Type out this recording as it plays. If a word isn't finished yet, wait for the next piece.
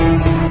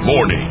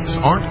Mornings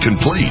aren't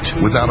complete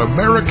without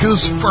America's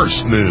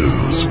First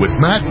News with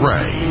Matt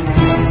Ray.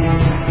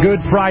 Good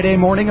Friday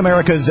morning.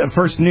 America's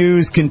First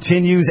News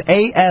continues.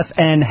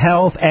 AFN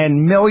Health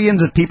and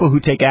millions of people who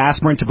take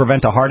aspirin to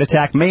prevent a heart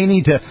attack may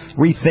need to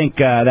rethink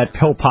that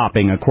pill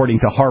popping. According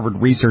to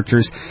Harvard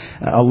researchers,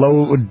 a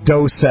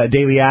low-dose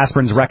daily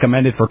aspirin is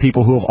recommended for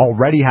people who have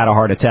already had a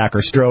heart attack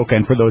or stroke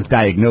and for those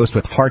diagnosed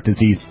with heart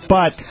disease.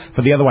 But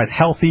for the otherwise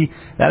healthy,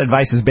 that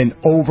advice has been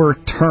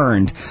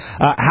overturned.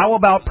 How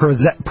about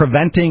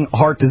preventing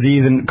heart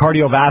disease and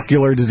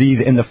cardiovascular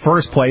disease in the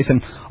first place?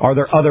 And are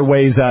there other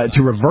ways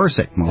to reverse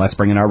it? Well, let's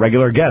bring in our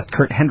regular guest.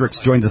 Curt Hendrix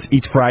joins us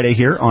each Friday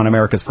here on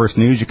America's First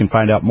News. You can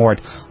find out more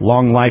at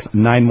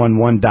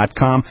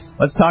longlife911.com.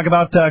 Let's talk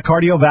about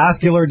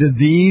cardiovascular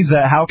disease.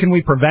 How can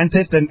we prevent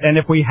it? And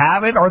if we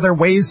have it, are there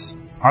ways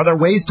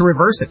to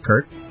reverse it,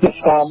 Curt? Yes,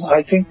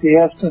 I think the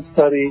Aspen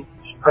study,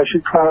 I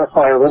should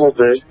clarify a little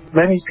bit.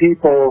 Many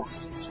people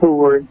who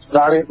were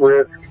not at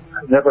risk,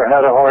 never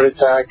had a heart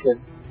attack, and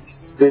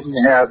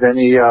didn't have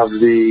any of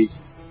the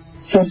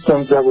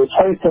symptoms that would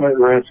place them at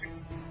risk,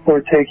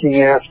 were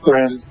taking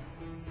aspirin,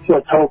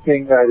 just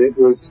hoping that it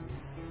would,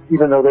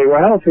 even though they were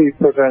healthy,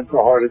 prevent a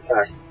heart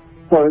attack.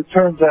 Well, it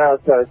turns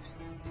out that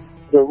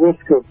the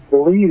risk of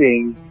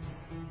bleeding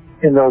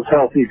in those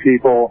healthy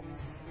people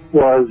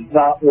was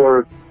not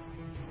worth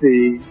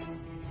the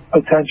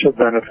potential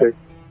benefit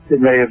it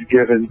may have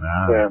given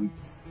them.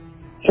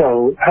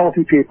 So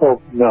healthy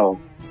people, no.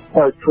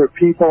 But for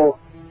people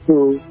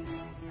who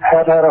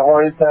have had a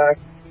heart attack,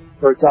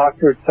 or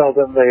doctors tell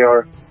them they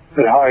are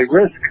at high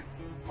risk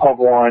of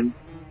one,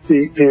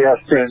 the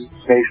aspirin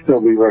may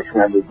still be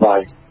recommended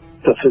by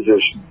the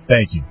physician.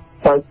 Thank you.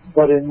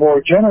 But in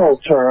more general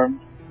terms,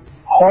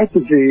 heart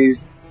disease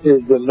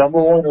is the number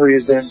one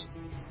reason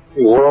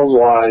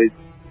worldwide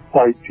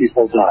why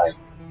people die.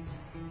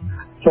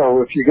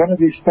 So if you're going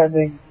to be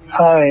spending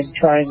time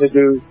trying to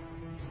do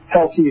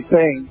healthy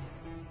things,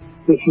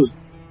 this is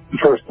the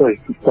first place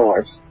to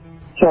start.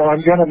 So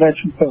I'm going to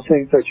mention some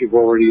things that you've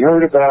already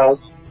heard about.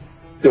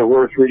 They're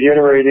worth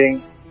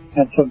reiterating,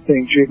 and some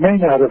things you may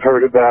not have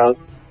heard about.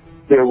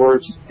 They're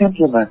worth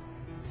implementing.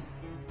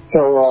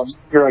 So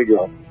here I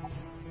go.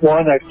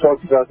 One, I've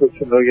talked about this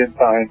a million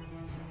times.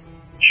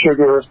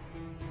 Sugar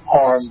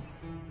harms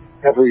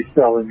every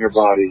cell in your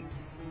body,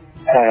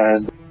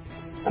 and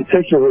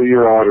particularly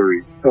your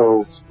arteries.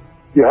 So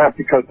you have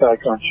to cut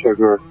back on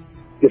sugar.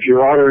 If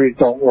your arteries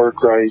don't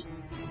work right,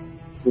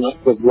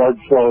 the blood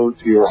flow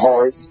to your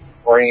heart,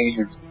 brain,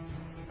 and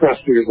the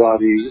rest of your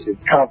body is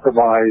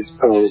compromised.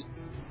 So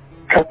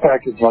cut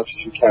back as much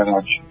as you can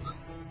on sugar.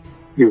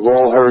 You've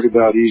all heard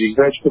about eating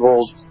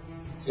vegetables.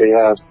 They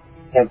have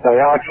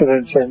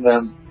antioxidants in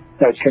them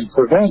that can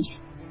prevent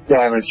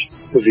damage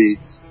to the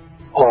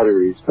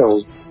arteries.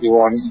 So you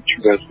want to eat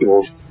your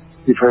vegetables.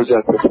 You've heard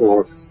that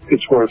before.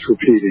 It's worth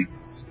repeating.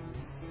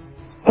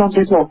 Some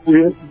people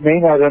may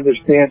not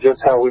understand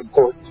just how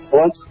important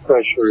blood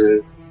pressure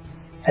is.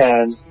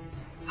 And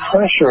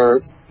pressure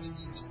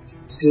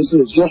is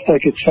just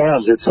like it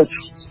sounds. It puts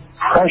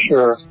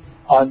pressure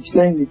on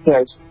things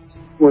that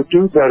would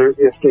do better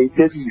if they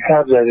didn't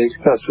have that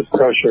excessive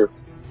pressure.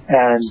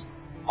 And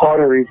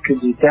arteries can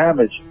be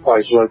damaged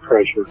by blood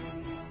pressure.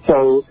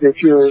 So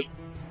if you're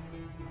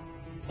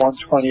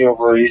 120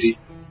 over 80,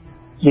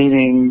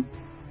 meaning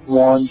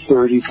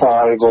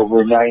 135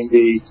 over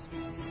 90,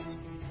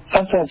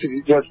 sometimes if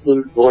you just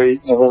lose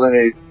weight and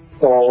eliminate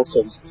salt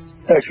and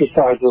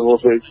exercise a little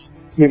bit,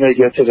 you may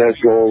get to that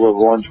goal of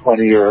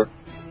 120 or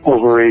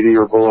over 80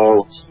 or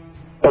below.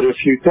 But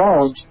if you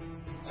don't,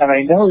 and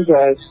I know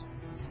that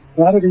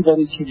not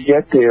everybody can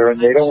get there and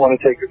they don't want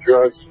to take a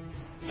drug,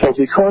 so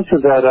because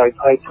of that,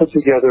 I put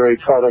together a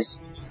product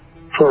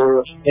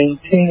for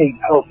maintaining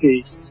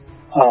healthy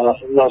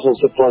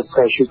levels of blood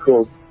pressure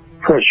called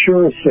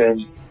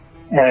Pressuricin,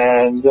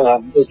 and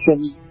it's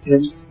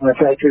in my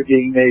factory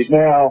being made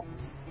now.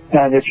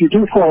 And if you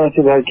do fall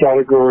into that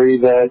category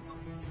that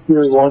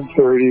you're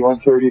 130,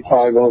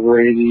 135 over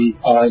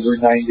 85 or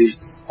 90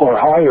 or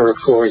higher, of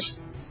course,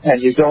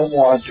 and you don't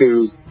want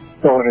to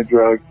go on a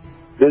drug,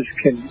 this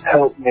can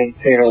help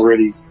maintain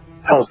already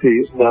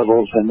healthy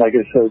levels. And like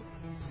I said,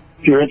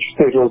 if you're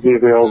interested, it'll be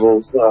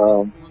available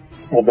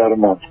in about a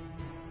month.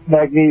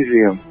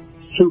 Magnesium,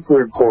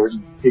 super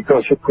important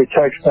because it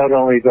protects not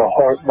only the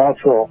heart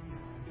muscle,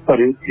 but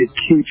it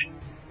keeps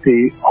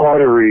the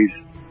arteries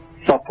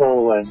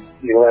supple and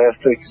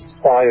elastic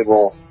and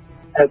pliable.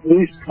 At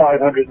least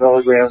 500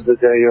 milligrams a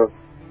day of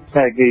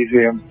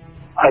magnesium.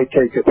 I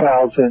take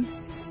 1,000.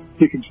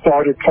 You can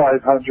start at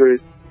 500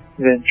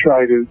 and then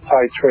try to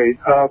titrate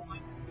up.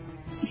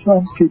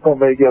 Some people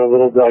may get a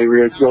little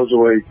diarrhea. It goes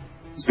away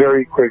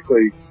very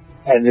quickly,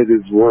 and it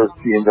is worth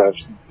the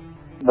investment.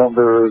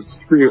 Number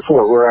 3 or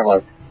 4, where am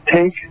I?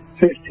 Take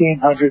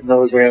 1,500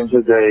 milligrams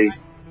a day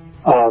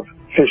of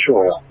fish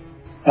oil.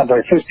 And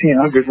by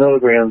 1,500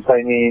 milligrams,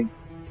 I mean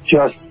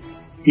just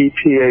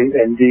EPA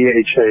and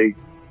DHA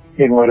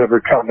in whatever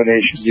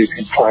combination you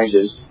can find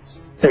it.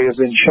 They have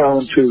been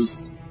shown to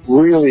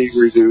really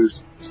reduce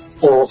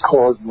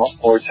all-cause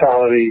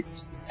mortality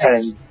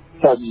and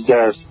sudden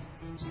death.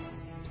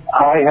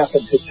 I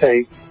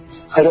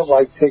don't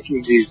like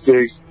taking these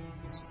big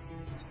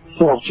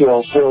soft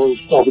gel pills.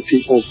 Other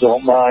people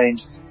don't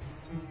mind.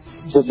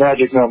 The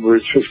magic number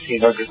is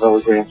 1,500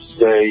 milligrams a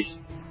day.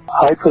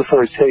 I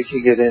prefer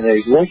taking it in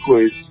a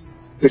liquid,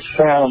 which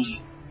sounds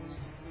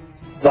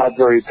not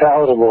very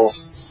palatable,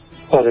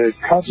 but a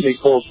company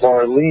called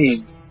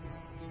Marlene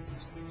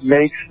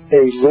makes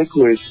a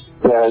liquid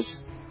that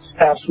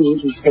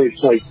absolutely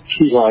tastes like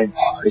key lime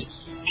pie.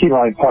 Key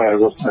lime pie, I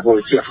lost my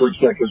voice there for a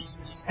second.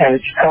 And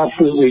it's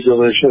absolutely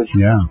delicious.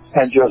 Yeah.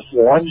 And just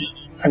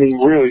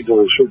really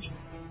delicious.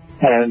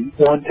 And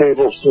 1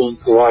 tablespoon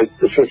provides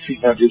the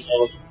 1,500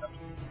 milligrams.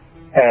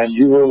 And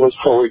you will look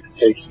forward to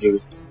taking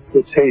it.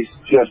 It tastes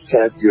just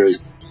that good.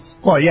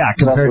 Well, yeah,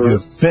 compared to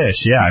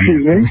fish, yeah.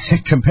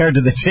 Compared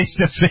to the taste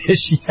of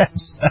fish, yes.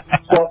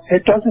 Well,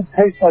 it doesn't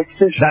taste like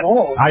fish at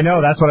all. I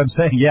know, that's what I'm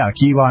saying. Yeah,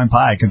 key lime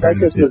pie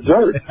compared to the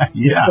dessert.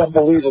 Yeah. It's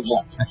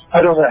unbelievable.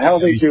 I don't know how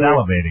they do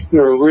salivating. it.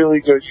 They're a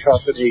really good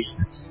company,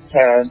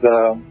 and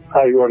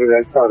I order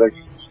that product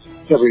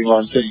every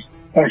month and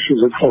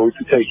actually look forward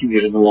to taking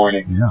it in the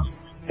morning.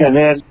 Yeah. And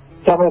then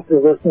some of the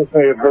listeners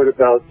may have heard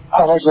about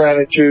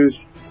pomegranate juice.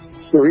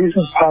 The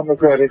reason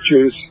pomegranate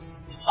juice,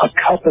 a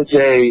cup a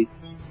day,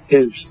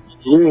 is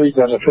really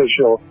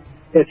beneficial.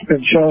 It's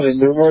been shown in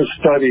numerous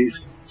studies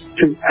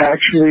to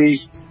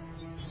actually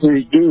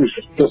reduce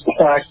the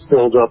plaque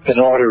buildup in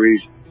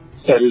arteries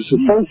that is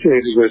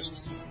associated with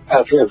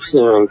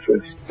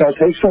atherosclerosis. Now, it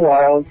takes a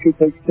while. It could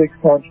take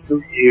 6 months to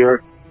a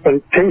year, but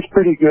it tastes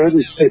pretty good.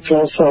 It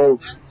also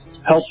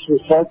helps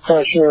with blood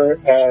pressure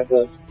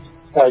and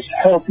as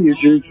healthy a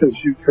juice as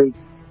you could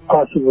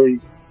possibly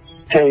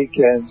take,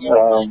 and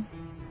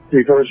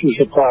reverses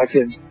the plaque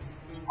in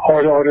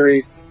heart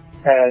arteries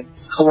and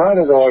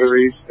carotid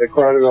arteries. The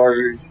carotid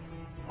arteries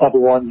are the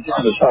ones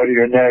on the side of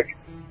your neck,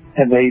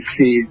 and they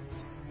feed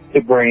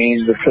the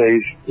brain, the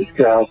face, the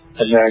scalp,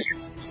 the neck,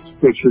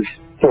 which is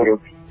sort of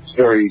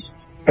very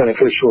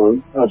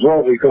beneficial as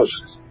well, because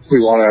we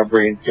want our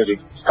brains getting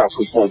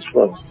proper blood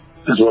flow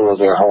as well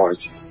as our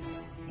hearts.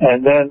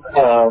 And then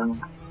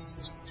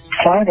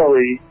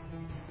finally,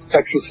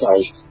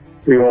 exercise.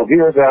 We all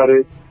hear about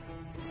it.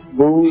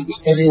 Move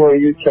any way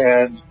you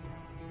can,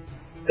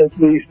 at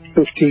least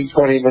 15,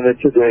 20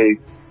 minutes a day,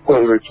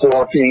 whether it's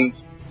walking,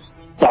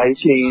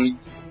 biking,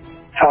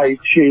 tai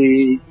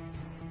chi,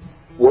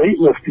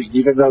 weightlifting,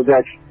 even though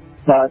that's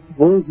not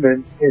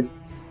movement in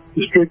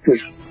the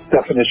strictest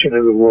definition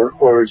of the word,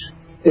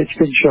 it's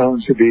been shown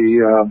to be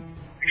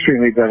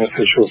extremely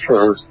beneficial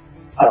for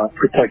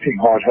protecting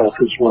heart health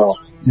as well.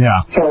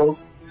 Yeah. So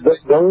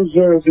those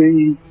are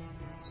the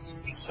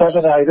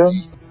 7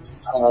 items.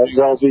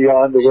 They'll be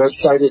on the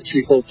website if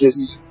people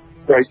didn't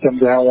write them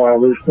down while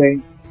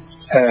listening.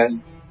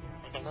 And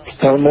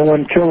number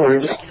one killer,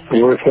 a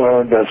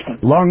worthwhile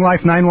investment.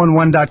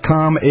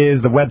 LongLife911.com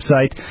is the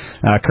website.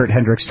 Curt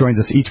Hendrix joins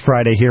us each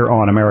Friday here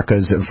on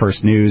America's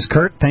First News.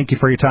 Curt, thank you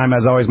for your time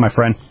as always, my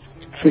friend.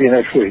 See you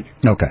next week.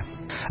 Okay.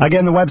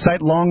 Again, the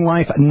website,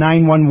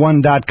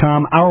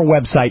 LongLife911.com. Our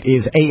website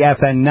is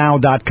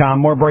AFNnow.com.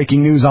 More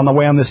breaking news on the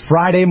way on this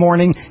Friday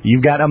morning.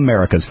 You've got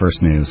America's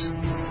First News.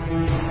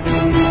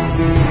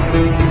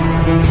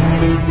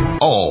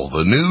 All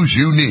the news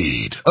you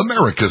need.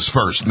 America's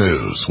First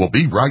News. We'll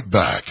be right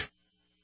back.